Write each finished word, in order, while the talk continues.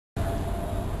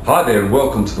Hi there and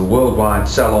welcome to the Worldwide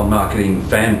Salon Marketing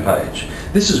fan page.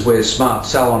 This is where smart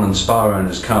salon and spa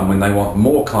owners come when they want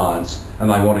more clients and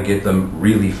they want to get them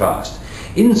really fast.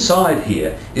 Inside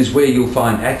here is where you'll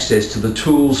find access to the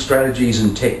tools, strategies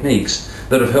and techniques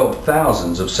that have helped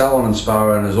thousands of salon and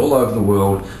spa owners all over the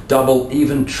world double,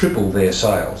 even triple their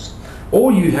sales.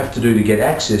 All you have to do to get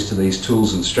access to these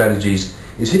tools and strategies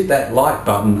is hit that like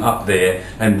button up there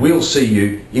and we'll see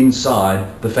you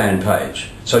inside the fan page.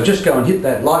 So just go and hit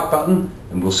that like button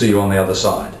and we'll see you on the other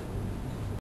side.